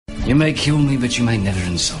You may kill me, but you may never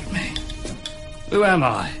insult me. Who am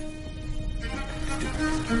I?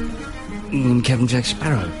 Captain Jack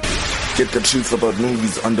Sparrow. Get the truth about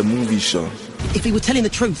movies on the movie show. If he were telling the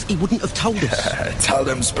truth, he wouldn't have told us. Tell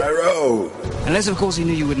them, Sparrow. Unless, of course, he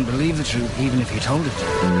knew you wouldn't believe the truth, even if he told it to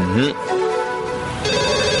you.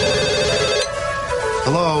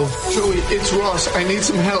 Hello? Joey, it's Ross. I need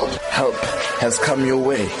some help. Help has come your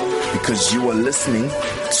way because you are listening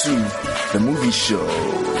to the movie show.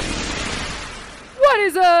 What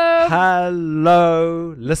is up?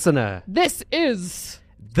 Hello, listener. This is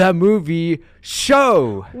The Movie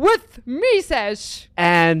Show. with me, Sash,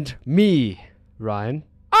 And me, Ryan.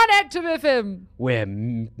 on Active FM. Where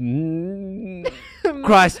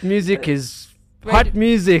Christ music is hot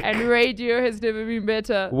music. And radio has never been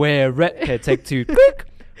better. Where take two.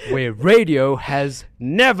 Where radio has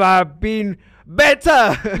never been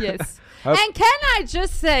better. Yes. And can I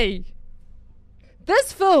just say,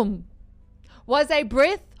 this film was a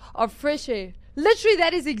breath of fresh air. Literally,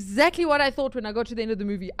 that is exactly what I thought when I got to the end of the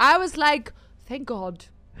movie. I was like, thank God.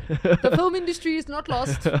 The film industry is not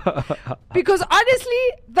lost. Because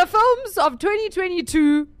honestly, the films of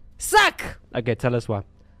 2022 suck. Okay, tell us why.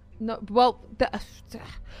 No, well,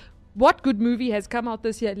 what good movie has come out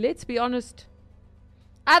this year? Let's be honest.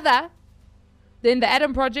 Other than the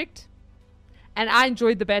Adam Project, and I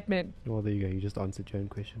enjoyed the Batman. Well, there you go. You just answered your own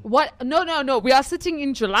question. What? No. We are sitting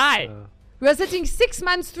in July. We are sitting 6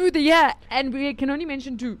 months through the year, and we can only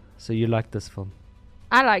mention 2. So you like this film?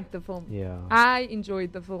 I liked the film. Yeah. I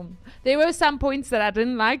enjoyed the film. There were some points that I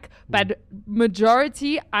didn't like, but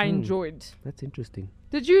majority I enjoyed. That's interesting.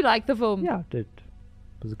 Did you like the film? Yeah, I did.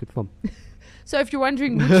 It was a good film. So if you're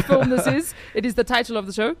wondering which film this is, it is the title of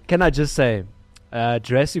the show. Can I just say,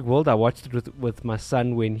 Jurassic World, I watched it with my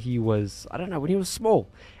son when he was, when he was small.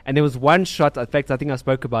 And there was one shot, in fact, I think I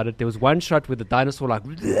spoke about it. There was one shot with the dinosaur like,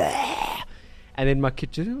 and then my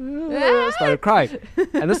kid just started crying.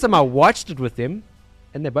 And this time I watched it with them,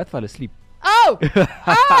 and they both fell asleep. Oh!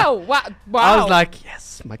 Wow. I was like,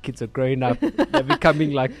 yes, my kids are growing up. They're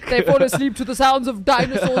becoming like... They fall asleep to the sounds of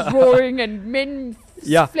dinosaurs roaring and men's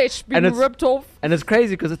flesh being ripped off. And it's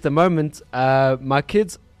crazy because at the moment, my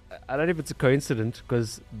kids... I don't know if it's a coincidence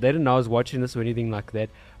because they didn't know I was watching this or anything like that.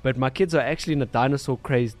 But my kids are actually in a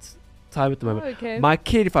dinosaur-crazed time at the moment. Oh, okay. My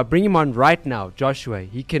kid, if I bring him on right now, Joshua,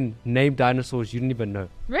 he can name dinosaurs you didn't even know.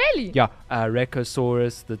 Really? Yeah,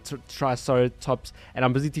 Racosaurus, the Triceratops, and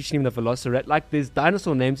I'm busy teaching him the Velociraptor. Like, there's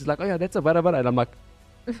dinosaur names. He's like, oh yeah, that's a bada. And I'm like,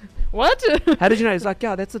 what? How did you know? He's like,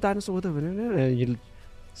 yeah, that's a dinosaur with a...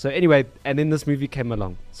 So anyway, and then this movie came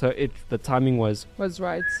along. So the timing was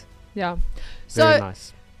right. Yeah. Very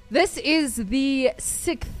nice. This is the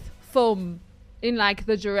 6th film in like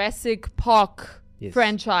the Jurassic Park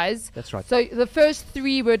franchise. That's right. So the first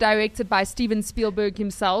 3 were directed by Steven Spielberg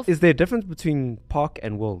himself. Is there a difference between Park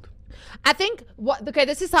and World? I think,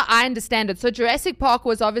 this is how I understand it. So Jurassic Park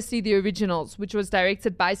was obviously the originals, which was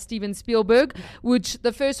directed by Steven Spielberg, which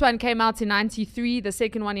the first one came out in 93, the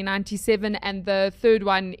second one in 97, and the third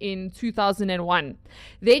one in 2001.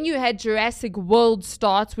 Then you had Jurassic World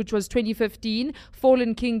start, which was 2015,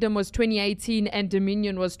 Fallen Kingdom was 2018, and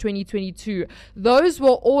Dominion was 2022. Those were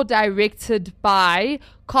all directed by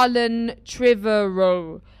Colin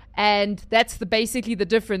Trevorrow. And that's basically the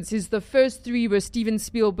difference is the first 3 were Steven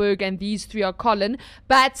Spielberg and these 3 are Colin,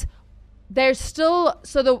 but they're still,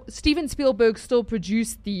 Steven Spielberg still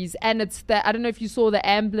produced these, and it's I don't know if you saw the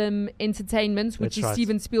Emblem Entertainment, which is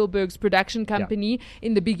Steven Spielberg's production company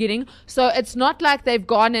in the beginning. So it's not like they've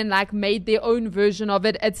gone and like made their own version of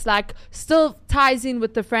it. It's like still ties in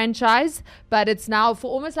with the franchise, but it's now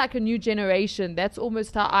for almost like a new generation. That's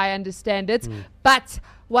almost how I understand it. But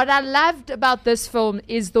what I loved about this film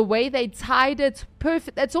is the way they tied it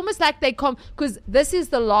perfect. It's almost like they because this is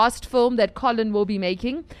the last film that Colin will be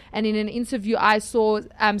making. And in an interview I saw,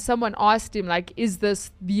 someone asked him, like, is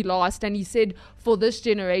this the last? And he said, for this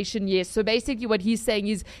generation, yes. So basically what he's saying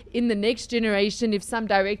is, in the next generation, if some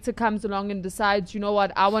director comes along and decides, you know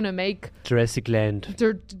what, I want to make Jurassic Land,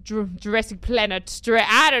 Jurassic Planet,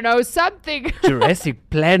 I don't know, something. Jurassic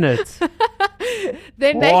Planet.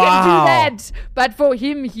 Then they can do that. But for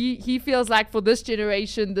him, he feels like for this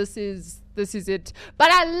generation, this is it.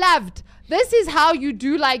 But I loved, this is how you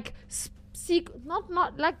do like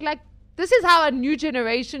this is how a new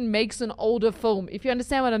generation makes an older film, if you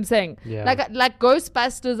understand what I'm saying. Yeah. Like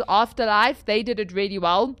Ghostbusters Afterlife, they did it really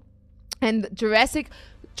well. And Jurassic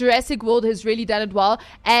World has really done it well.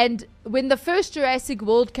 And when the first Jurassic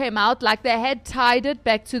World came out, like they had tied it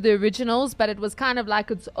back to the originals, but it was kind of like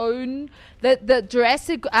its own. The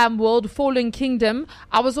Jurassic World Fallen Kingdom,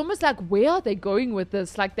 I was almost like, where are they going with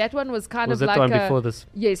this? Like that one was kind Was of that like the one before this?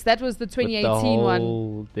 Yes, that was the With 2018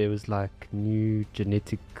 one. There was like new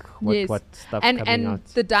genetic Yes. what stuff and coming out.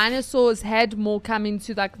 the dinosaurs had more come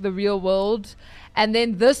into like the real world, and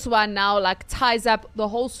then this one now like ties up the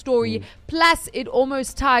whole story. Plus, it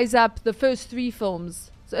almost ties up the first 3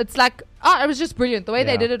 films. So it's like, it was just brilliant. The way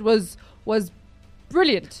they Yeah. did it was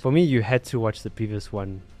brilliant. For me, you had to watch the previous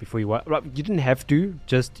one before you watch. You didn't have to.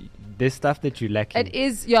 Just there's stuff that you lack. It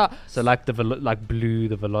is, yeah. So like like Blue,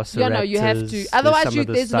 the Velociraptors. Yeah, no, you have to. Otherwise,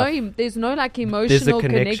 there's no like emotional there's a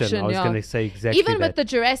connection. I was yeah. going to say exactly Even that. with the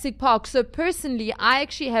Jurassic Park. So personally, I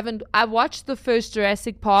actually haven't. I watched the first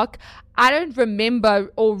Jurassic Park. I don't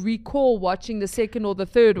remember or recall watching the second or the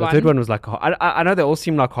third one. The third one was like I know they all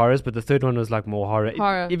seem like horrors, but the third one was like more horror.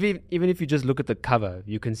 Horror. Even if you just look at the cover,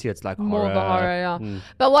 you can see it's like More horror. of a horror, yeah.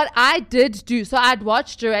 But what I did do, so I'd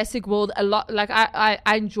watched Jurassic World a lot. Like I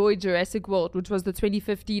enjoyed Jurassic World, which was the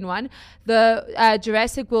 2015 one. The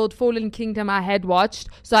Jurassic World Fallen Kingdom I had watched,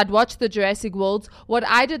 so I'd watched the Jurassic Worlds. What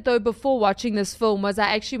I did though before watching this film was I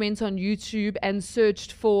actually went on YouTube and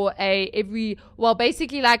searched for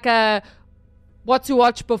basically like a what to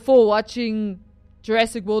watch before watching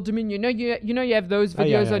Jurassic World Dominion. You have those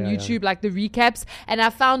videos on YouTube, like the recaps. And I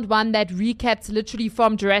found one that recaps literally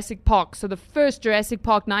from Jurassic Park. So the first Jurassic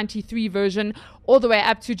Park 93 version all the way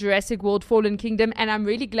up to Jurassic World Fallen Kingdom. And I'm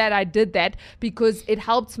really glad I did that because it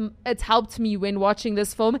helped me when watching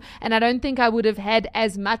this film. And I don't think I would have had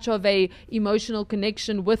as much of a emotional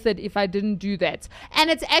connection with it if I didn't do that.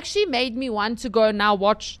 And it's actually made me want to go now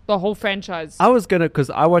watch the whole franchise. I was gonna,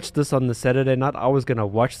 because I watched this on the Saturday night. I was gonna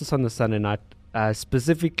watch this on the Sunday night.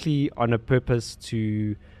 Specifically on a purpose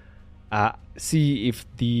to see if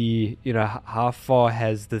how far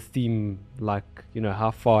has the theme, like,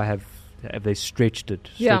 how far have they stretched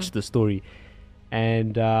the story.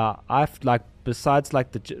 And I've like, besides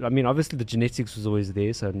like obviously the genetics was always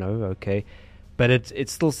there, so no, okay, but it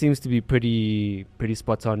still seems to be pretty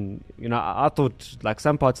spot on. I thought like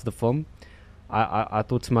some parts of the film, I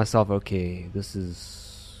thought to myself, okay, this is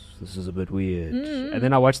a bit weird. And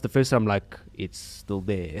then I watched the first time, like, it's still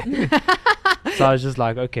there. So I was just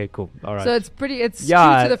like, okay, cool, all right. So it's true to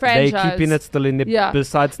the franchise. They're keeping it still in there. Yeah.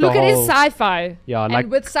 Besides Look, the whole... it is sci-fi. Yeah, and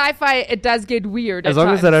like... with sci-fi, it does get weird As long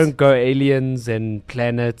as they don't go aliens and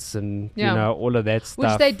planets and, all of that stuff.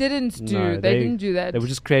 Which they didn't do. No, they didn't do that. They were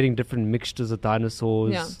just creating different mixtures of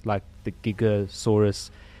dinosaurs, like the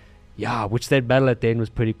Gigasaurus. Yeah, which that battle at the end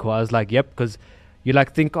was pretty cool. I was like, yep, because... You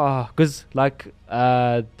like think, because like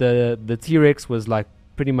the T-Rex was like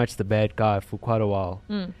pretty much the bad guy for quite a while,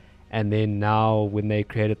 and then now when they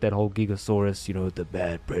created that whole Gigasaurus, the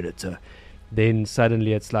bad predator, then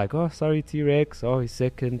suddenly it's like, oh, sorry, T-Rex, oh, he's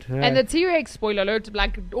second. And the T-Rex, spoiler alert,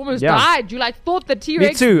 like almost died. You like thought the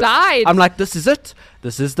T-Rex Me too. died. I'm like, this is it.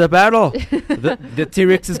 This is the battle. the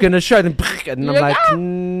T-Rex is gonna show them, and I'm like,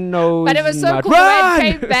 no. But it was so not. cool when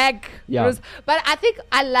it came back. Yeah. But I think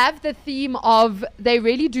I love the theme of they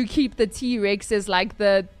really do keep the T-Rex as like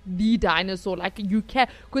the dinosaur. Like you can,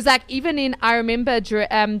 because like even in I remember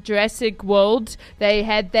Jurassic World, they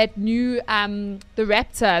had that new the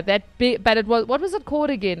raptor that big, but it was, what was it called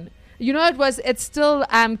again? It's still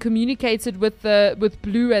communicated with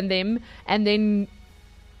Blue and them, and then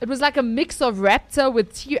it was like a mix of raptor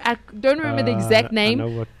with I don't remember the exact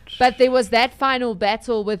name. But there was that final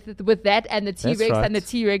battle with that and the T-Rex and the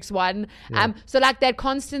T-Rex won. Yeah. So like that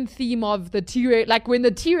constant theme of the T-Rex, like when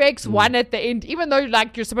the T-Rex won at the end, even though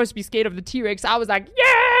like you're supposed to be scared of the T-Rex, I was like,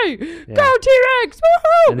 yay, go T-Rex,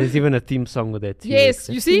 woohoo! And there's even a theme song with that T-Rex. Yes,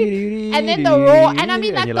 you see? And then the roar, and I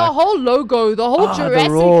mean like the whole logo, the whole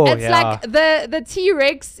Jurassic, it's like the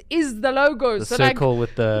T-Rex is the logo. The so circle like,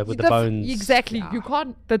 with the bones. Exactly. Yeah. You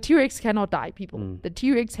can't, the T-Rex cannot die, people. The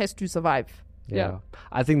T-Rex has to survive. Yeah.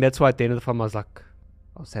 I think that's why at the end of the film I was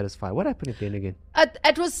satisfied. What happened at the end again?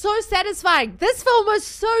 It was so satisfying. This film was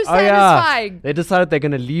so satisfying. Yeah. They decided they're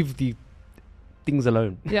going to leave the things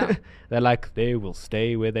alone. Yeah. They're like, they will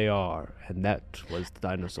stay where they are. And that was the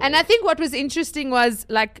dinosaurs. And I think what was interesting was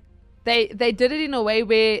like they did it in a way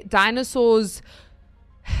where dinosaurs...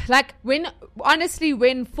 Like when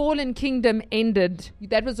Fallen Kingdom ended,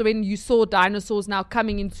 that was when you saw dinosaurs now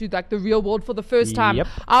coming into like the real world for the first time. Yep.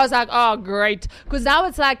 I was like, oh great, because now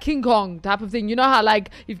it's like King Kong type of thing. You know how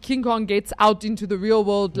like if King Kong gets out into the real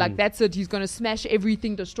world, like that's it, he's gonna smash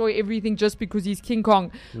everything, destroy everything just because he's King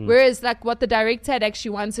Kong. Whereas like what the director had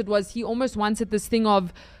actually wanted was he almost wanted this thing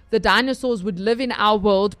of the dinosaurs would live in our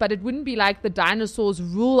world, but it wouldn't be like the dinosaurs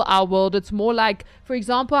rule our world. It's more like, for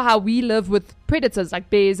example, how we live with predators like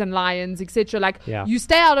bears and lions, etc. Like you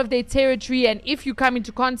stay out of their territory, and if you come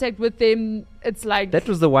into contact with them, it's like... That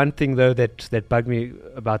was the one thing, though, that bugged me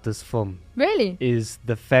about this film. Really? Is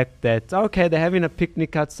the fact that, okay, they're having a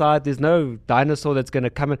picnic outside. There's no dinosaur that's going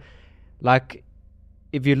to come in. Like,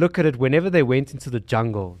 if you look at it, whenever they went into the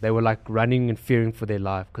jungle, they were like running and fearing for their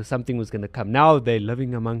life because something was going to come. Now they're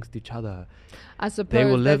living amongst each other. I suppose they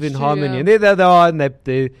will live in true, harmony. And there they are, and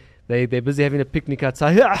they're busy having a picnic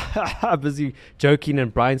outside, busy joking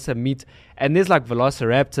and buying some meat. And there's like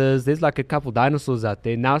velociraptors. There's like a couple dinosaurs out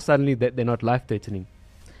there. Now suddenly they're not life-threatening.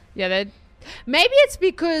 Yeah, maybe it's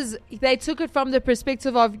because they took it from the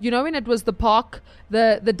perspective of, when it was the park,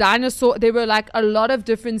 the dinosaur, there were like a lot of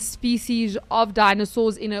different species of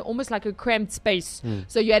dinosaurs in almost like a cramped space.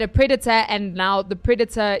 So you had a predator, and now the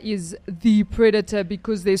predator is the predator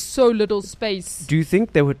because there's so little space. Do you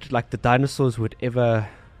think they would, like, the dinosaurs would ever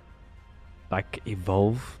like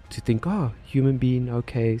evolve to think, oh, human being,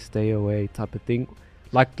 okay, stay away type of thing?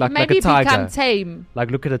 Like maybe a tiger. Become tame.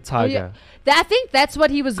 Like, look at a tiger. I think that's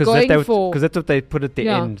what he was going for. Because that's what they put at the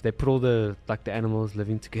end. They put all the animals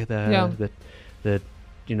living together. Yeah. The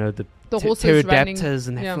horses pterodactyls, running.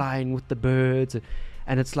 and they're flying with the birds,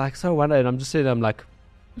 and it's like so wonderful. And I'm just sitting there, I'm like,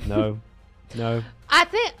 no. I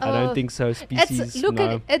don't think so. Species.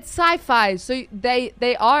 It's sci-fi, so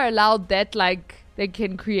they are allowed that, like, they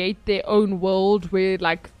can create their own world where,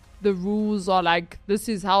 like, the rules are like, this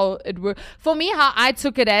is how it works. For me, how I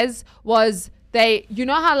took it as was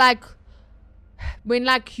how like when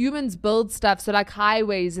like humans build stuff, so like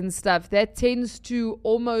highways and stuff, that tends to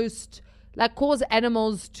almost like cause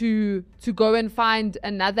animals to go and find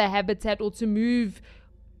another habitat or to move.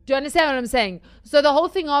 Do you understand what I'm saying? So the whole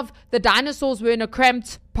thing of the dinosaurs were in a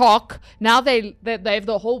cramped park. Now they have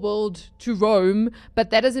the whole world to roam, but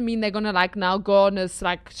that doesn't mean they're gonna like now go on this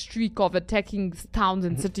like streak of attacking towns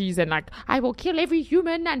and cities and like, I will kill every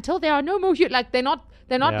human until there are no more humans. Like they're not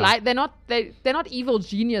evil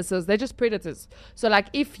geniuses. They're just predators. So like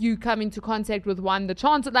if you come into contact with one, the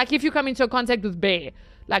chance, like if you come into contact with bear,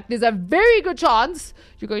 like there's a very good chance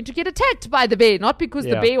you're going to get attacked by the bear. Not because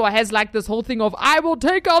the bear has like this whole thing of, I will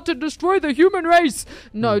take out and destroy the human race.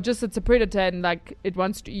 No, just it's a predator and like it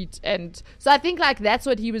wants to eat. And so I think like that's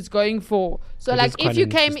what he was going for. So like if you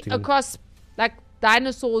came across like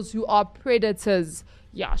dinosaurs who are predators,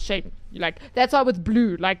 shame. Like that's why with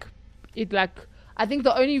Blue, like it like, I think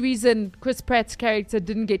the only reason Chris Pratt's character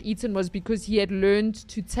didn't get eaten was because he had learned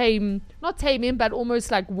to not tame him, but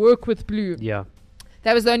almost like work with Blue. Yeah.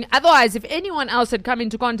 That was the only. Otherwise, if anyone else had come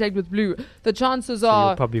into contact with Blue, the chances are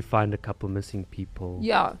you'll probably find a couple missing people.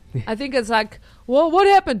 Yeah, I think it's like, well, what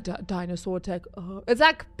happened? Dinosaur attack. It's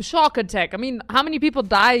like shark attack. I mean, how many people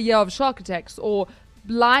die a year of shark attacks or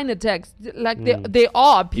lion attacks? Like there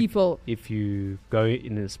are people. If you go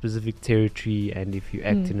in a specific territory and if you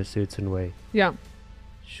act in a certain way. Yeah.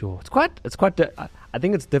 Sure. It's quite. I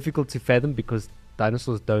think it's difficult to fathom because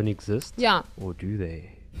dinosaurs don't exist. Yeah. Or do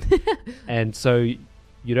they? And so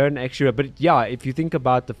you don't actually, but if you think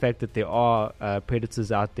about the fact that there are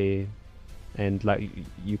predators out there, and like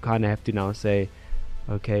you kind of have to now say,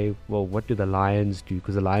 okay, well, what do the lions do?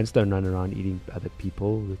 Because the lions don't run around eating other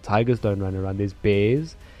people. The tigers don't run around. There's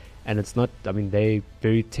bears, and it's not. I mean, they're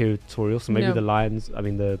very territorial. So maybe the lions. I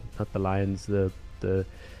mean, not the lions. The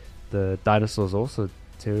dinosaurs also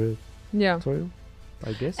territorial.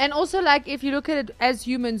 I guess. And also, like, if you look at it as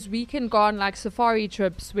humans, we can go on like safari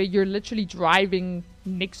trips where you're literally driving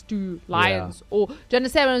next to lions. Or do you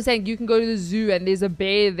understand what I'm saying? You can go to the zoo and there's a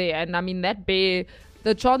bear there, and I mean that bear,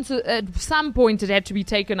 the chances at some point it had to be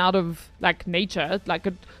taken out of like nature. Like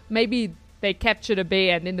maybe they captured a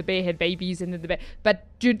bear and then the bear had babies and then the bear, but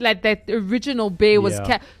dude, like that original bear was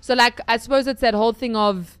so like I suppose it's that whole thing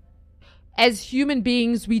of, as human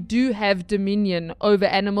beings, we do have dominion over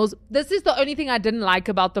animals. This is the only thing I didn't like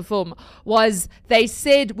about the film, was they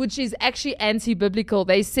said, which is actually anti-biblical,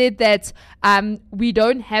 they said that we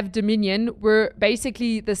don't have dominion. We're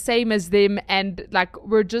basically the same as them, and like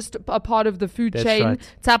we're just a part of the food chain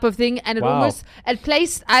type of thing. And it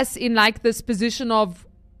placed us in like this position of,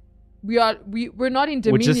 we're not in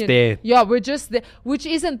dominion. We're just there. Yeah, we're just there, which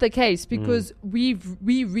isn't the case, because we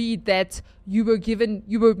read that you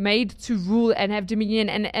were made to rule and have dominion,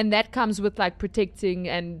 and that comes with like protecting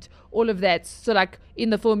and all of that. So like in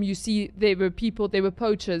the film, you see there were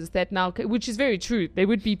poachers that now, which is very true. There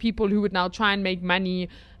would be people who would now try and make money.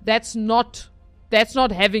 That's not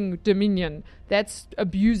having dominion. That's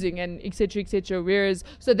abusing and etc. etc. Whereas,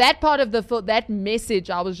 so that part of the film, that message,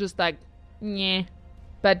 I was just like, yeah.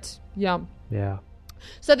 But yeah.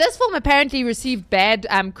 So this film apparently received bad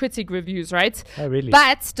critic reviews, right? Oh, really?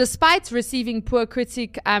 But despite receiving poor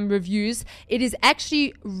critic reviews, it is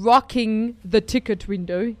actually rocking the ticket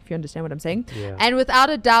window, if you understand what I'm saying. Yeah. And without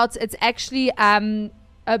a doubt, it's actually a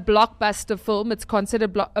blockbuster film. It's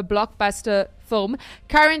considered a blockbuster film.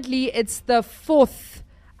 Currently, it's the fourth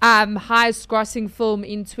highest grossing film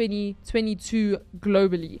in 2022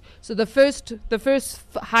 globally. So the first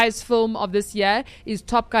highest film of this year is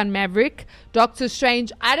Top Gun Maverick. Doctor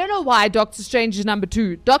Strange, I don't know why Doctor Strange is number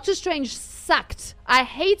 2. Doctor Strange sucked. I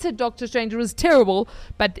hated Doctor Strange. It was terrible,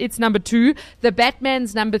 but it's number 2. The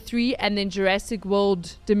Batman's number 3, and then Jurassic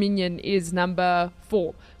World Dominion is number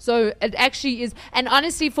 4. So it actually is, and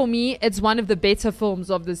honestly for me, it's one of the better films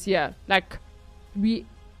of this year. Like,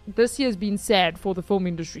 this year's been sad for the film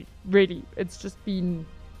industry. Really. It's just been,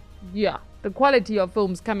 the quality of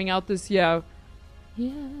films coming out this year.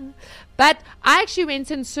 Yeah. But I actually went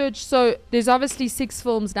and searched. So there's obviously 6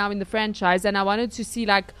 films now in the franchise, and I wanted to see,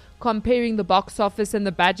 like, comparing the box office and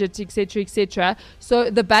the budget, etc., etc. So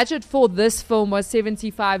the budget for this film was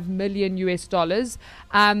 $75 million US.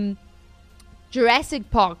 Jurassic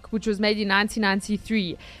Park, which was made in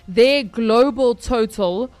 1993, their global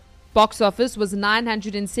total box office was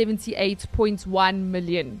 $978.1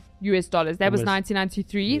 million US. That was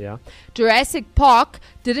 1993. Yeah. Jurassic Park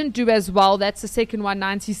didn't do as well. That's the second one,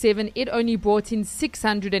 97. It only brought in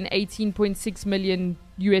 $618.6 million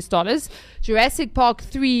US. Jurassic Park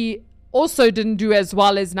 3 also didn't do as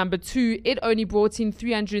well as number 2. It only brought in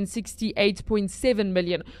 $368.7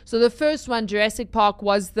 million. So the first one, Jurassic Park,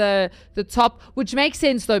 was the top, which makes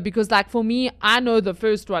sense though, because like for me, I know the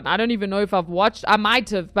first one. I don't even know if I've watched. I might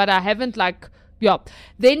have, but I haven't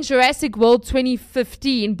Then Jurassic World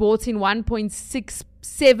 2015 brought in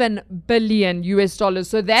 $1.67 billion US.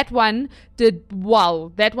 So that one did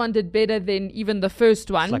well. That one did better than even the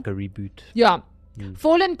first one. It's like a reboot. Yeah.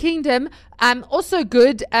 Fallen Kingdom, also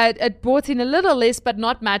good. It brought in a little less, but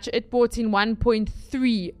not much. It brought in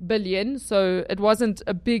 1.3 billion, so it wasn't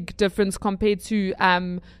a big difference compared to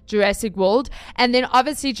Jurassic World. And then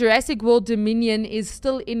obviously Jurassic World Dominion is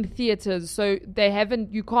still in theaters, so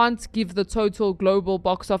you can't give the total global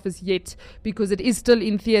box office yet because it is still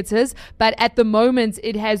in theaters. But at the moment,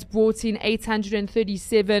 it has brought in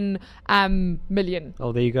 837 million.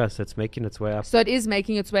 Oh, there you go. So it's making its way up. So it is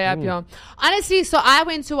making its way up, yeah. Honestly, so I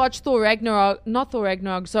went to watch Thor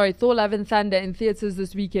Love and Thunder in theaters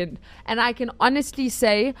this weekend. And I can honestly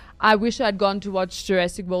say, I wish I'd gone to watch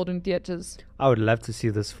Jurassic World in theaters. I would love to see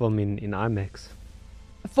this film in IMAX.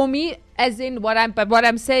 For me, as in what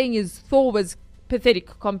I'm saying is Thor was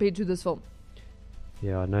pathetic compared to this film.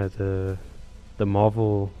 Yeah, I know the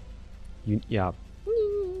Marvel,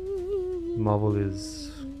 Marvel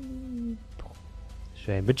is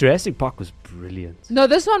shame, but Jurassic Park was brilliant. No,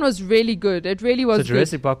 this one was really good. It really was. So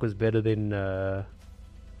Jurassic Park was better than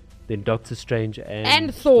Doctor Strange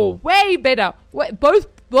and Thor. Way better.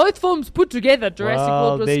 Both films put together, Jurassic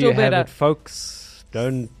World was still better. There you have it, folks.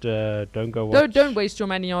 Don't go watch. Don't waste your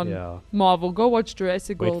money on Marvel. Go watch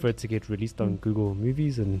Jurassic World. Wait for it to get released on Google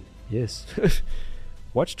Movies, and yes,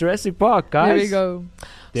 watch Jurassic Park, guys. There we go.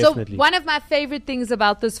 Definitely. So one of my favorite things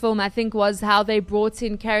about this film, I think, was how they brought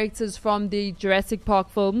in characters from the Jurassic Park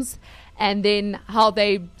films, and then how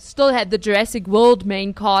they still had the Jurassic World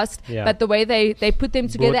main cast, but the way they put them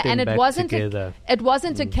together, and it wasn't a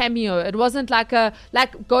cameo. It wasn't like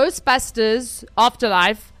Ghostbusters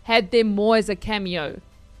Afterlife had them more as a cameo.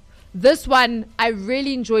 This one I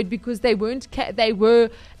really enjoyed because they weren't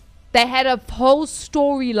they had a whole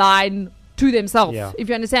storyline to themselves, if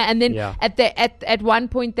you understand. And then at one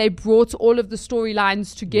point they brought all of the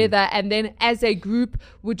storylines together, and then as a group,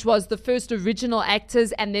 which was the first original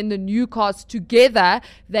actors and then the new cast together,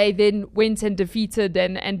 they then went and defeated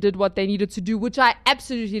and did what they needed to do, which I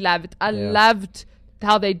absolutely loved. I loved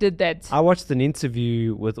how they did that. I watched an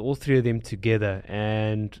interview with all three of them together,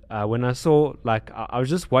 and when I saw, I was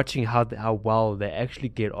just watching how well they actually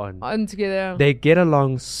get on together. They get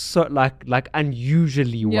along so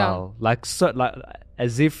unusually well,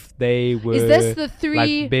 as if they were. Is this the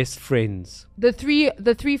three best friends? The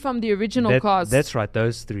three from the original cast. That's right,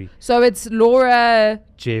 those three. So it's Laura,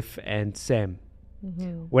 Jeff, and Sam.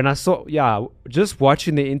 Mm-hmm. When I saw, just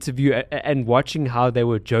watching the interview and watching how they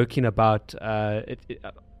were joking about it,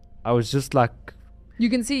 I was just like, you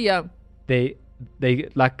can see, they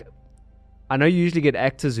like. I know you usually get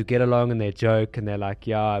actors who get along and they joke and they're like,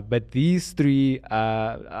 but these three,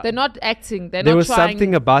 they're not acting. There was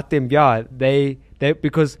something about them, They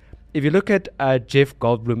because if you look at Jeff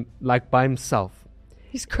Goldblum, by himself.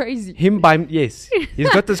 He's crazy. Yes,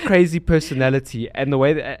 he's got this crazy personality, and the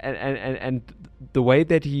way that, and the way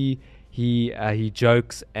that he he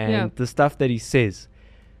jokes and the stuff that he says.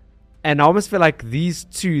 And I almost feel like these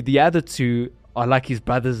two, the other two, are like his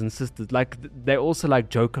brothers and sisters. Like they also like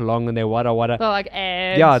joke along and they wada. They're like,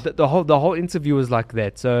 yeah, the whole interview was like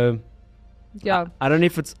that. So yeah, I don't know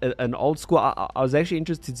if it's an old school. I was actually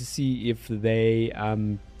interested to see if they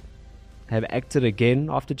have acted again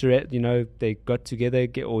after they got together,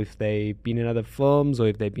 or if they've been in other films, or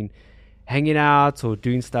if they've been hanging out or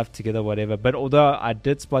doing stuff together, whatever. But although I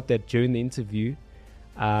did spot that during the interview,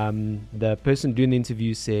 the person doing the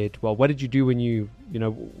interview said, well, what did you do when you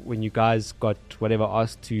guys got whatever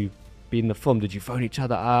asked to be in the film? Did you phone each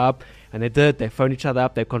other up? And they phoned each other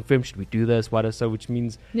up, they confirmed, should we do this, which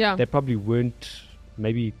means they probably weren't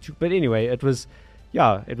maybe too, but anyway, it was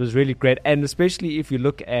really great. And especially if you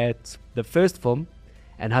look at the first film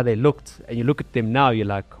and how they looked, and you look at them now, you're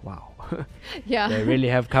like, wow, they really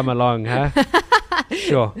have come along, huh?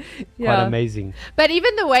 Sure. Quite amazing. But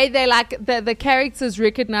even the way they the characters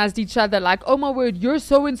recognized each other, like, oh my word, you're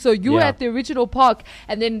so and so, you were at the original park.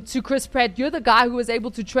 And then to Chris Pratt, you're the guy who was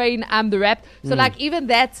able to train the rap. So like even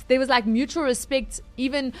that, there was like mutual respect.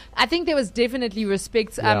 Even I think there was definitely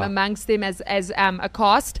respect amongst them as a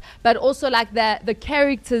cast, but also like the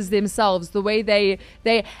characters themselves, the way they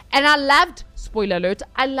and I loved, spoiler alert,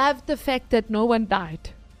 I loved the fact that no one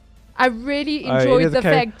died. I really enjoyed the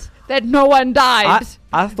fact that no one died.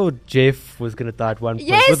 I thought Jeff was going to die at one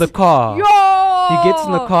point with a car. He gets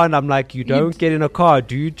in the car and I'm like, you don't get in a car,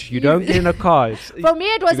 dude. You don't get in a car. For me,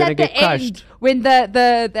 it was at the end when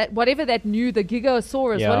the whatever that new, the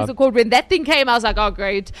Gigasaurus, what is it called? When that thing came, I was like, oh,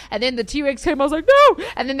 great. And then the T-Rex came, I was like, no.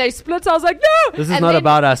 And then they split, I was like, no. This is not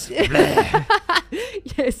about us.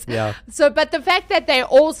 Yes. Yeah. So, but the fact that they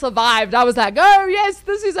all survived, I was like, oh, yes,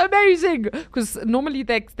 this is amazing. Because normally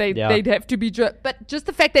they'd have to be... But just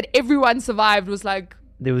the fact that everyone survived was like...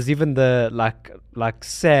 There was even the like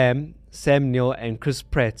Sam Neill and Chris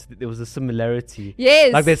Pratt. There was a similarity.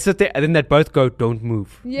 Yes. Like they'd sit there and then they'd both go, "Don't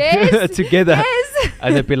move." Yes. Together. Yes.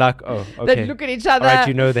 And they'd be like, "Oh, okay." They'd look at each other. All right,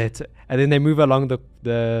 you know that. And then they move along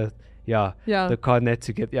the car net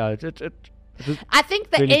to get I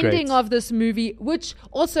think the really ending great. of this movie, which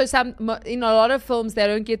also in a lot of films they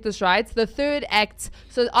don't get this right, the third act.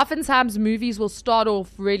 So oftentimes movies will start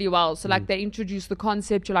off really well. So like they introduce the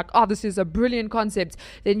concept, you're like, oh, this is a brilliant concept.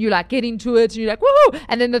 Then you like get into it and you're like, woohoo!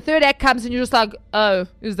 And then the third act comes and you're just like, oh,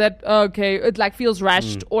 is that okay? It like feels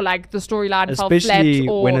rushed or like the storyline fell flat. Especially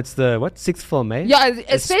when it's the sixth film, eh? Yeah,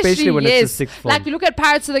 especially when it's the sixth film. Like you look at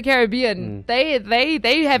Pirates of the Caribbean,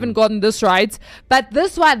 they haven't gotten this right. But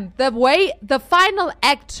this one, the final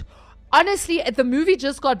act, honestly, the movie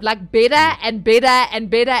just got like better and better and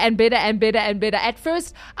better and better and better and better. At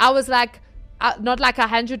first, I was like, not like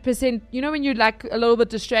 100%, you know, when you're like a little bit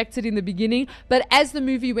distracted in the beginning, but as the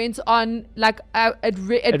movie went on, like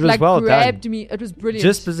it like well grabbed me. It was brilliant.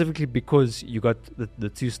 Just specifically because you got the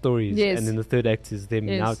two stories, and then the third act is them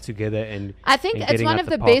now together. And I think it's one of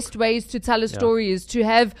the best ways to tell a story is to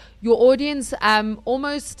have your audience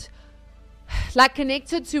almost like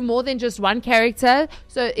connected to more than just one character.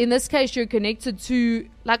 So in this case, you're connected to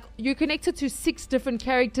 6 different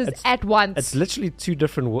characters at once. It's literally 2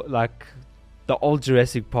 different, like the old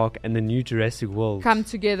Jurassic Park and the new Jurassic World come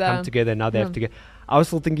together. Now they have to get. I was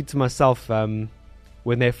still thinking to myself, when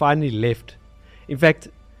they finally left. In fact,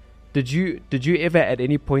 did you ever at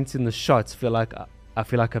any point in the shots feel like I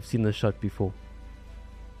feel like I've seen the shot before?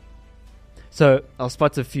 So I'll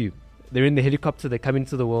spot a few. They're in the helicopter. They come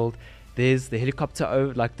into the world. There's the helicopter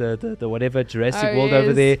over, like the whatever Jurassic World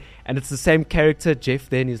over there, and it's the same character, Jeff.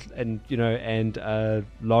 Then and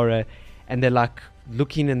Laura, and they're like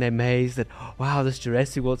looking and they're amazed that wow, this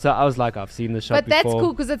Jurassic World. So I was like, I've seen the shot before. But that's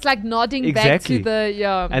cool because it's like nodding back to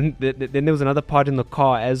the And then there was another part in the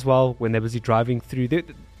car as well when they're busy driving through. There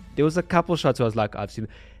was a couple shots where I was like, I've seen,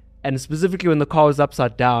 and specifically when the car was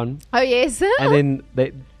upside down. Oh yes. And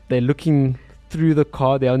then they're looking through the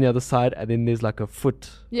car, they're on the other side, and then there's like a foot.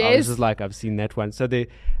 Yes. I was just like, I've seen that one. So they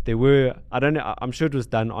were, I don't know, I'm sure it was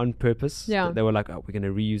done on purpose. Yeah. They were like, oh, we're going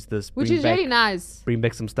to reuse this. Which is really nice. Bring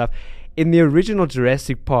back some stuff. In the original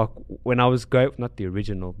Jurassic Park, when I was not the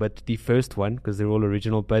original, but the first one, because they're all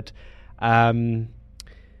original, but I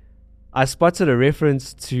spotted a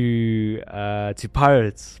reference to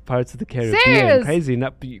Pirates of the Caribbean. Serious? Crazy.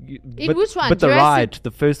 In which one? But the ride,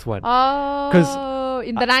 the first one. Oh,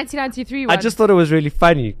 in the 1993 one. I just thought it was really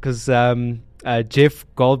funny because Jeff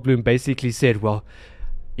Goldblum basically said, well,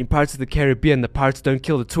 in Pirates of the Caribbean, the pirates don't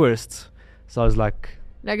kill the tourists. So I was like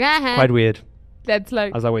quite weird. That's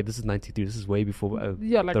like, I was like, wait, this is 93. This is way before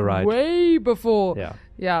like the ride. Way before.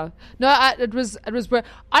 Yeah. No, it was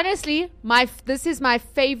honestly this is my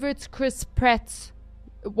favorite Chris Pratt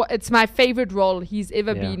it's my favorite role he's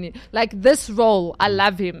ever been in. Like this role, I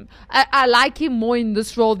love him. I like him more in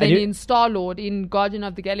this role than in Star-Lord in Guardian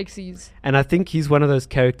of the Galaxies. And I think he's one of those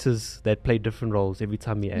characters that play different roles every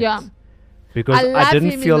time he acts. Yeah. Because I love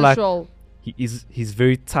didn't him feel in this like role. he's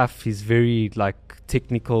very tough. He's very like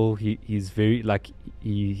technical. He's very like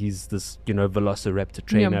he's this velociraptor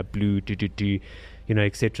trainer, blue,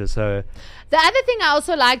 etc. So the other thing I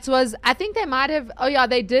also liked was I think they might have. Oh yeah,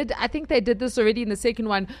 they did. I think they did this already in the second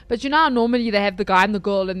one. But how normally they have the guy and the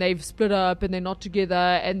girl and they've split up and they're not together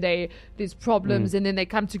and there's problems and then they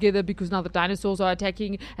come together because now the dinosaurs are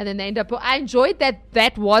attacking and then they end up. I enjoyed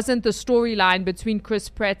that wasn't the storyline between Chris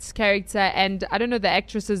Pratt's character and I don't know the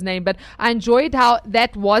actress's name, but I enjoyed how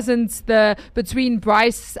that wasn't between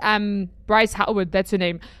Bryce Howard. That's her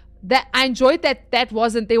name. That I enjoyed that there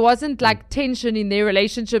wasn't like tension in their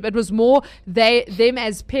relationship. It was more them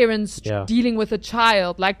as parents dealing with a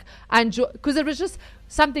child. Like I enjoy because it was just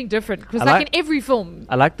something different. Because like in every film,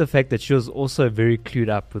 I like the fact that she was also very clued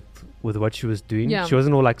up with what she was doing. Yeah. She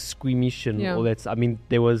wasn't all like squeamish and all that. I mean,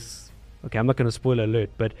 there was I'm not going to spoil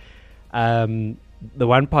alert, but the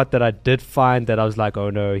one part that I did find that I was like,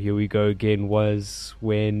 oh no, here we go again, was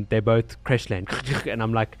when they both crash land, and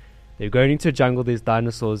I'm like. They're going into a jungle, there's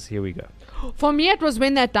dinosaurs, here we go. For me, it was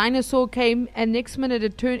when that dinosaur came, and next minute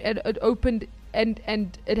it opened, and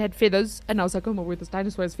it had feathers, and I was like, oh my word, this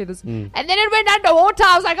dinosaur has feathers. And then it went underwater,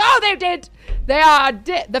 I was like, oh, they're dead. They are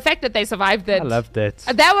dead. The fact that they survived that. I loved that.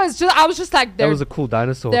 That was just, I was just like, that was a cool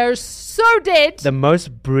dinosaur. They're so dead. The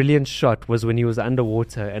most brilliant shot was when he was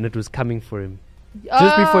underwater, and it was coming for him.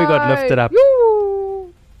 Just before he got lifted up.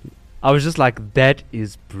 I was just like, that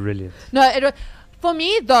is brilliant. No, for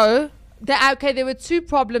me, though, there were two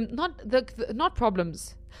problems. Not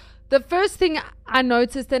problems. The first thing I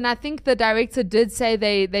noticed, and I think the director did say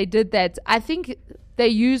they did that. I think they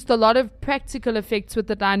used a lot of practical effects with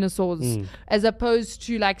the dinosaurs as opposed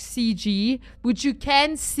to like CG, which you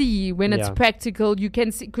can see when it's practical. You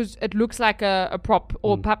can see because it looks like a prop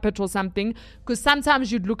or puppet or something. Because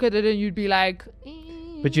sometimes you'd look at it and you'd be like,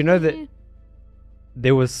 but you know that.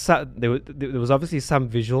 There was obviously some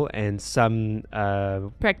visual and some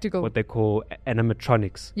practical, what they call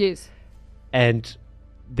animatronics. Yes. And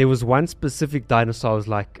there was one specific dinosaur. I was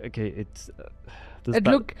like, okay, it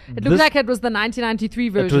looked like it was the 1993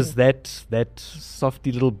 version. It was that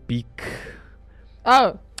softy little beak.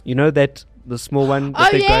 Oh. You know that the small one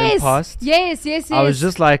that they're going past? Yes. I was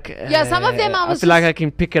just like, some of them I feel like I can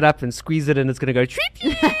pick it up and squeeze it and it's going to go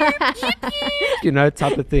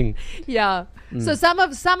type of thing. Yeah. So some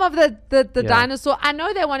of the dinosaur, I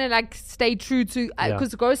know they want to like stay true to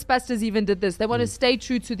because Ghostbusters even did this. They want to stay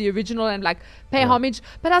true to the original and like pay homage.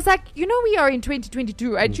 But I was like, we are in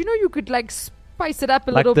 2022, right? You could like spice it up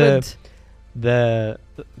a little bit. The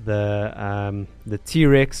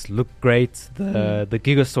T-Rex looked great. The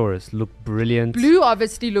Gigasaurus looked brilliant. Blue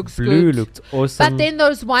obviously looks good. Blue looked awesome. But then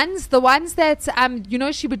the ones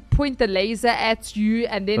that she would point the laser at you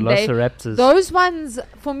and then Velociraptors. Those ones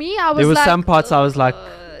for me, I was there were like, some parts I was like,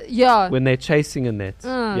 when they're chasing in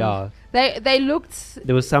that, they looked.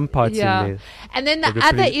 There were some parts in there. And then the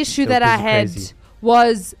other issue that I had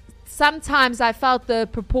was sometimes I felt the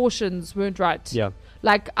proportions weren't right. Yeah,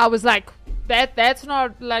 like I was like. That's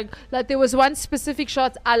not like there was one specific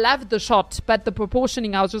shot. I loved the shot, but the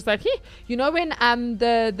proportioning, I was just like, when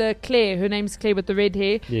the Claire, her name's Claire with the red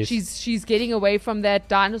hair, she's getting away from that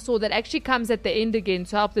dinosaur that actually comes at the end again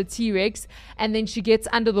to help the T-Rex, and then she gets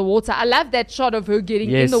under the water. I love that shot of her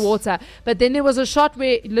getting in the water, but then there was a shot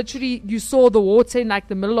where literally you saw the water in like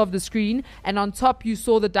the middle of the screen, and on top you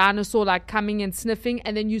saw the dinosaur like coming and sniffing,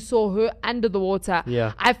 and then you saw her under the water.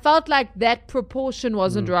 Yeah, I felt like that proportion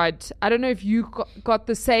wasn't right. I don't know if you got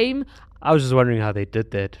the same. I was just wondering how they did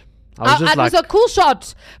that. It was a cool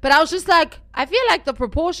shot, but I was just like, I feel like the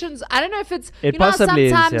proportions, I don't know if it's,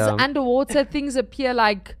 sometimes underwater things appear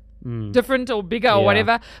like different or bigger or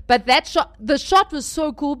whatever, but the shot was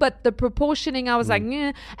so cool, but the proportioning, I was like,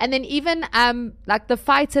 and then even like the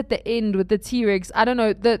fight at the end with the T-Rex, I don't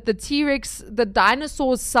know, the T-Rex, the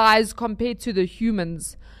dinosaur's size compared to the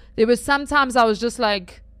humans, there was sometimes I was just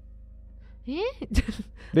like,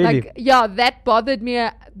 Really? Like, that bothered me.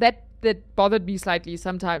 That bothered me slightly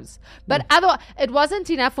sometimes. But it wasn't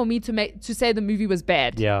enough for me to say the movie was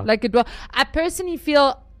bad. Yeah. Like it was. I personally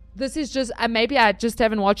feel this is just. Maybe I just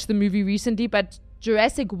haven't watched the movie recently, but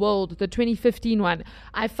Jurassic World, the 2015 one,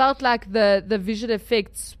 I felt like the visual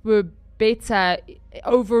effects were better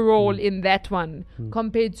overall in that one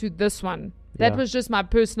compared to this one. That Yeah. was just my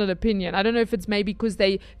personal opinion. I don't know if it's maybe because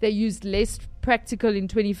they used less practical in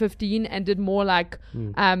 2015 and did more like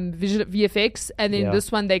visual VFX, and then Yeah.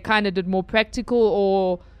 this one they kind of did more practical,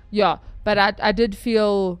 or yeah. But I did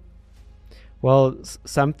feel Well,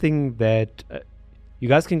 something that you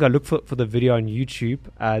guys can go look for the video on YouTube.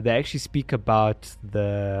 They actually speak about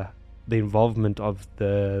the involvement of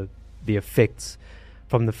the effects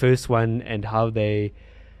from the first one and how they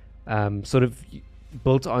sort of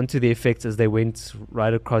built onto the effects as they went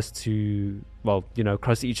right across to, well,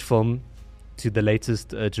 across each film to the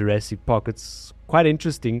latest Jurassic Park. It's quite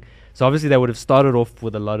interesting. So obviously they would have started off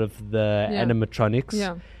with a lot of the animatronics.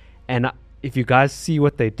 yeah. And if you guys see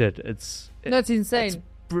what they did, it's insane. It's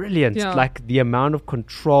brilliant. Yeah. Like the amount of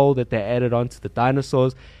control that they added onto the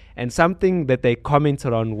dinosaurs. And something that they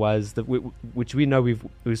commented on was that which we know we've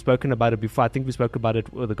spoken about it before. I think we spoke about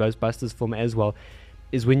it with the Ghostbusters film as well.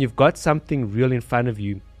 Is when you've got something real in front of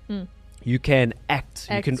you, you can act.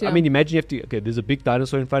 You can. Yeah. I mean, imagine you have to. Okay, there's a big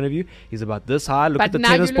dinosaur in front of you. He's about this high. Look But at the now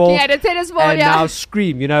tennis you're ball. looking at a tennis ball, And yeah. now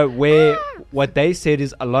scream. Where what they said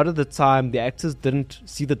is a lot of the time the actors didn't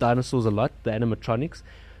see the dinosaurs a lot, the animatronics.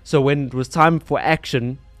 So when it was time for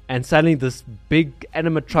action, and suddenly this big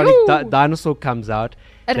animatronic dinosaur comes out,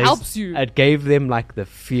 It helps you. It gave them like the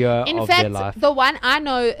fear In of their fact, life. the one I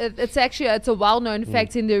know, it's a well-known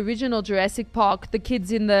fact in the original Jurassic Park. The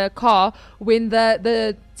kids in the car, when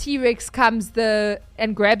the T-Rex comes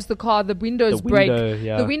and grabs the car, the windows break.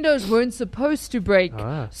 Yeah. The windows weren't supposed to break.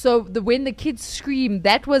 So when the kids screamed,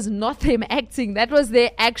 that was not them acting. That was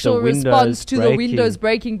their actual The windows response to the breaking. windows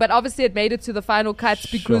breaking. But obviously, it made it to the final cuts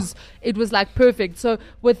because it was like perfect. So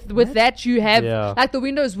with that, you have like the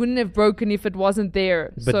windows wouldn't have broken if it wasn't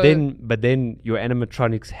there. But then your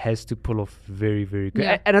animatronics has to pull off very, very good.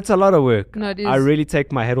 Yeah. And it's a lot of work. No, it I is. really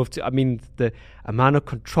take my head off to, I mean, the amount of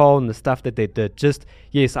control and the stuff that they did. Just,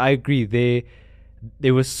 yes, I agree.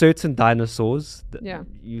 There were certain dinosaurs that Yeah.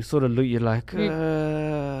 you sort of look, you're like,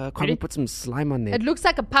 can't we put some slime on there? It looks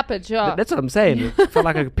like a puppet, yeah. That's what I'm saying. I felt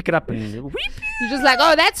like I could pick it up and wheep. You're just like,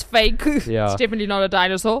 oh, that's fake. Yeah. It's definitely not a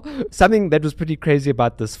dinosaur. Something that was pretty crazy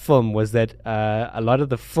about this film was that a lot of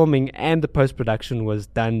the filming and the post-production was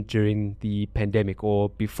done during the pandemic or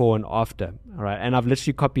before and after. All right, and I've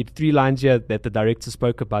literally copied 3 lines here that the director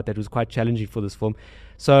spoke about that was quite challenging for this film.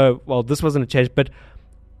 So, well, this wasn't a change, but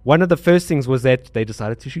one of the first things was that they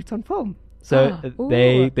decided to shoot on film. So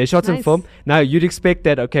they shot on nice. film. Now, you'd expect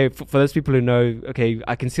that, okay, for those people who know, okay,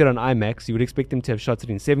 I can see it on IMAX, you would expect them to have shot it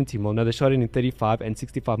in 70mm. No, they shot it in 35 and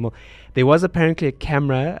 65mm. There was apparently a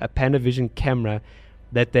Panavision camera,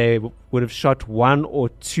 that they would have shot 1 or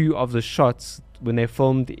 2 of the shots when they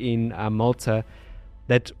filmed in Malta.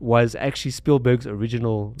 That was actually Spielberg's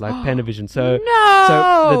original Panavision. So,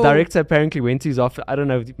 so the director apparently went to his office. I don't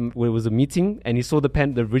know if it was a meeting, and he saw the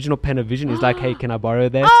original Panavision. He's like, "Hey, can I borrow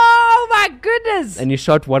that?" Oh my goodness! And he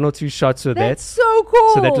shot 1 or 2 shots with That's that. so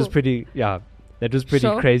cool. So that was pretty, that was pretty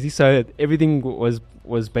Sure. crazy. So everything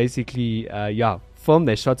was basically, film.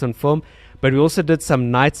 They shot on film. But we also did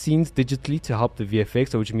some night scenes digitally to help the VFX,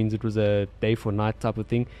 so which means it was a day for night type of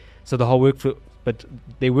thing. So the whole workflow, but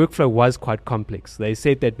their workflow was quite complex. They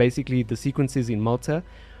said that basically the sequences in Malta,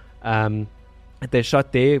 they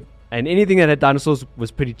shot there, and anything that had dinosaurs was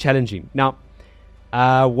pretty challenging. Now,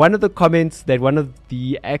 one of the comments that one of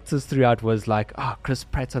the actors threw out was like, Chris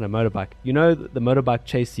Pratt's on a motorbike. You know, the motorbike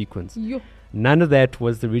chase sequence. None of that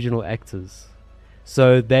was the original actors.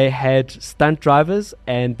 So they had stunt drivers,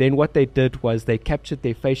 and then what they did was they captured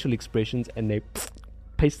their facial expressions and they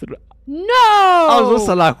pasted it. No! I was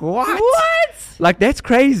also like, what? What? Like, that's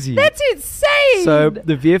crazy. That's insane! So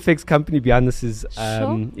the VFX company behind this is Sure.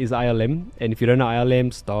 ILM, and if you don't know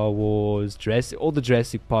ILM, Star Wars, Jurassic, all the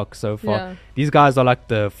Jurassic Park so far, Yeah. these guys are like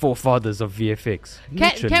the forefathers of VFX.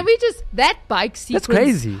 Literally. Can we just, that bike sequence? That's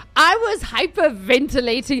crazy. I was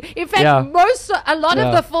hyperventilating. In fact, Yeah. a lot of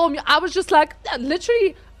Yeah. the film, I was just like,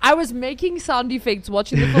 literally, I was making sound effects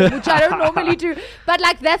watching the film, which I don't normally do. But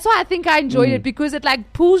like, that's why I think I enjoyed it, because it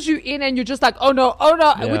like pulls you in and you're just like, oh no,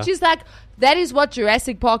 Yeah. which is like, that is what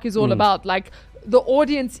Jurassic Park is all about. Like, the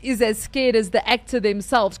audience is as scared as the actor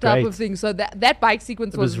themselves type great. of thing. So that bike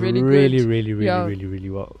sequence It was really really, good. really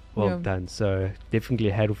Yeah. well Yeah. done. So definitely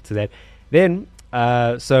a hat off to that. Then,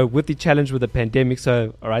 so with the challenge with the pandemic,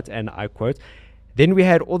 so all right, and I quote, then we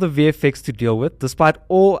had all the VFX to deal with. Despite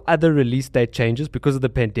all other release date changes because of the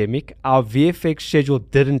pandemic, our VFX schedule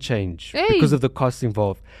didn't change because of the costs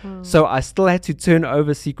involved. So I still had to turn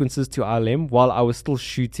over sequences to ILM while I was still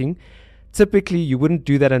shooting. Typically, you wouldn't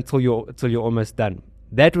do that until you're almost done.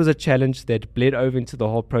 That was a challenge that bled over into the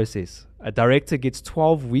whole process. A director gets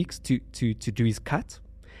 12 weeks to do his cut,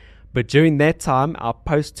 But during that time, our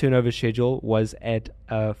post-turnover schedule was at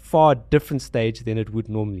a far different stage than it would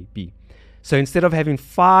normally be. So instead of having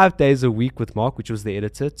 5 days a week with Mark, which was the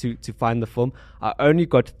editor, to find the film, I only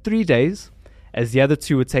got 3 days, as the other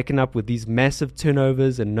 2 were taken up with these massive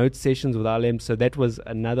turnovers and note sessions with RLM. So that was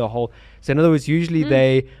another whole... So in other words, usually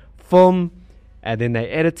they film and then they're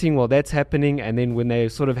editing while that's happening. And then when they're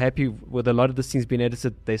sort of happy with a lot of the scenes being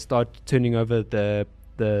edited, they start turning over the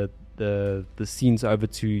scenes over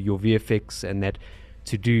to your VFX and that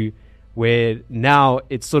to do, where now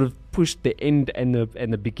it's sort of pushed the end and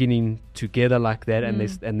the beginning together like that, and they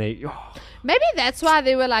maybe that's why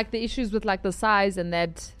there were like the issues with like the size and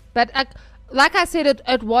that. But like I said,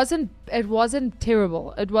 it wasn't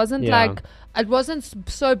terrible. It wasn't like it wasn't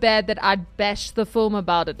so bad that I'd bash the film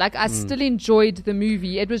about it. Like I still enjoyed the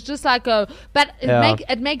movie. It was just like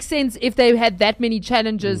it makes sense if they had that many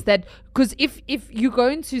challenges that, because if you're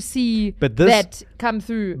going to see that come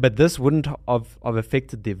through. But this wouldn't have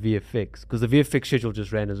affected the VFX, because the VFX schedule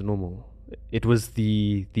just ran as normal. It was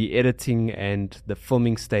the editing and the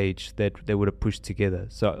filming stage that they would have pushed together.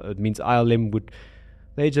 So it means ILM would...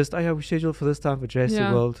 They just, we scheduled for this time for Jurassic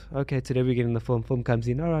World. Okay, today we're getting the film. Film comes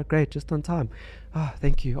in. All right, great, just on time. Oh,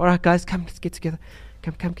 thank you. All right, guys, come, let's get together.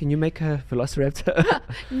 Come, can you make a velociraptor?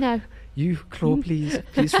 No. You, Claw, please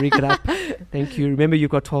rig it up. Thank you. Remember,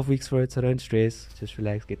 you've got 12 weeks for it, so don't stress. Just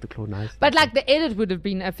relax, get the claw nice. But like the edit would have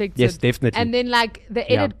been affected. Yes, definitely. And then like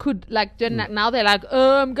the edit could like now they're like,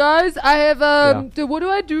 guys, I have so what do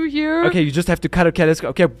I do here? Okay, you just have to cut. Okay, let's go.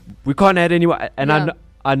 Okay, we can't add anymore. And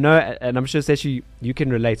I know, and I'm sure, Sashi, you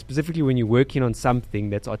can relate, specifically when you're working on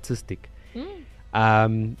something that's artistic.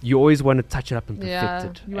 You always want to touch it up and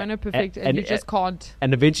perfect it. You want to perfect it, and you just can't.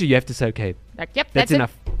 And eventually you have to say, okay, yep, that's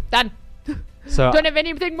enough. Done. So don't have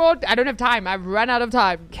anything more. I don't have time. I've run out of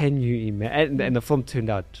time. Can you imagine? And the film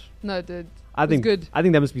turned out. No, it did. I think good. I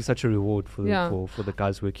think that must be such a reward for the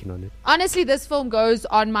guys working on it. Honestly, this film goes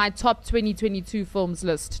on my top 2022 films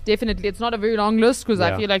list. Definitely. It's not a very long list because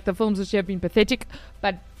I feel like the films this year have been pathetic.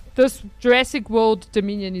 But this Jurassic World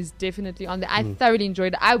Dominion is definitely on there. I thoroughly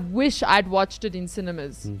enjoyed it. I wish I'd watched it in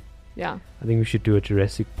cinemas. Yeah. I think we should do a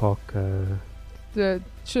Jurassic Park. That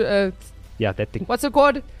thing. What's it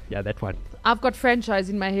called? Yeah, that one. I've got franchise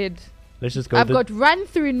in my head. Let's just go. I've got run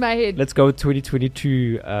through in my head. Let's go with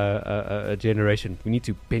 2022 generation. We need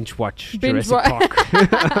to binge watch Jurassic Park.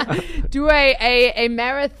 Do a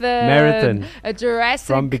marathon. A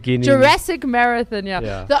Jurassic marathon.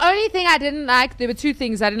 Yeah. The only thing I didn't like, there were 2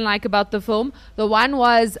 things I didn't like about the film. The one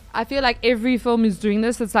was, I feel like every film is doing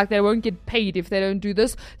this. It's like they won't get paid if they don't do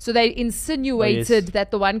this. So they insinuated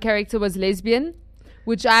that the one character was lesbian,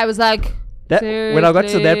 which I was like... when I got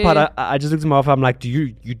to that part, I just looked at my wife. I'm like, do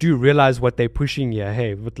you realize what they're pushing here?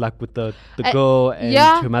 Hey, with the girl and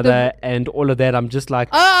her mother and all of that. I'm just like,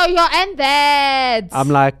 and that. I'm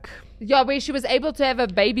like, where she was able to have a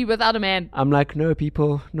baby without a man. I'm like, no,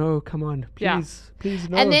 people, no, come on, please,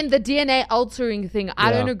 no. And then the DNA altering thing.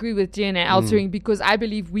 I don't agree with DNA altering because I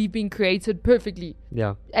believe we've been created perfectly.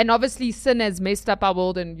 Yeah. And obviously sin has messed up our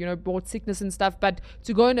world and brought sickness and stuff. But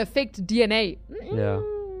to go and affect DNA.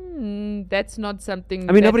 That's not something.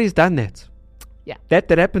 I mean, nobody's done that. Yeah.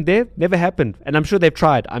 That happened there never happened. And I'm sure they've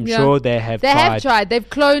tried. I'm sure they have tried. They have tried. They've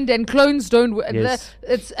cloned, and clones don't work. Yes.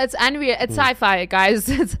 It's unreal. It's sci-fi, guys.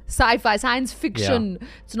 It's sci-fi, science fiction. Yeah.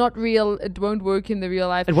 It's not real. It won't work in the real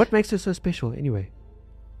life. And what makes her so special anyway?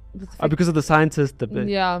 Because of the scientist.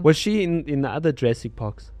 Was she in the other Jurassic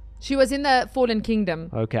Parks? She was in the Fallen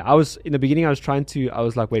Kingdom. Okay. I was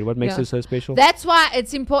like, wait, what makes her so special? That's why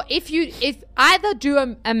it's important. If either do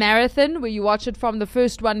a marathon where you watch it from the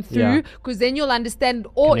first one through, because then you'll understand,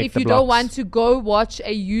 or if you don't want to go watch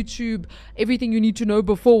a YouTube, everything you need to know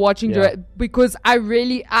before watching, because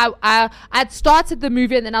I'd started the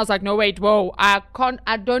movie and then I was like, no, wait, whoa, I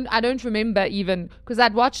don't remember even, because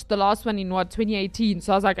I'd watched the last one in 2018.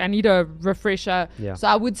 So I was like, I need a refresher. Yeah. So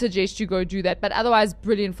I would suggest you go do that. But otherwise,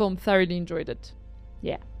 brilliant film. Thoroughly enjoyed it.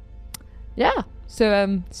 Yeah.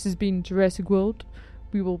 So this has been Jurassic World.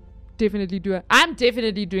 We will definitely I'm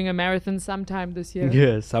definitely doing a marathon sometime this year.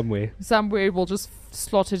 Yeah, somewhere we'll just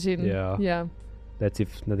slot it in. Yeah. That's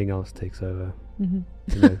if nothing else takes over.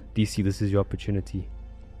 DC, this is your opportunity.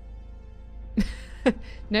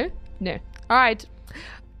 No. All right.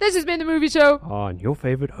 This has been the movie show on your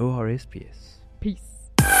favorite ORSPS. Peace.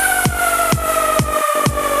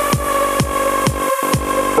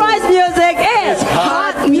 Music is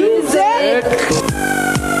hot music.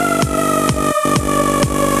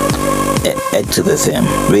 Active FM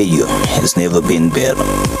radio has never been better.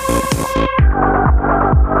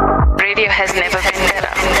 Radio has never been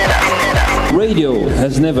better. Radio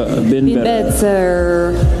has never been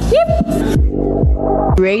better. Yippee!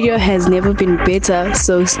 Radio has never been better,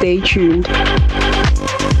 so stay tuned.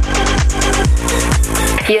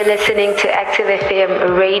 You're listening to Active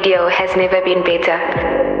FM. Radio has never been better.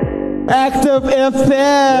 Active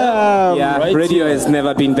FM. Yeah, radio has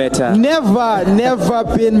never been better. Never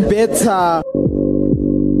been better.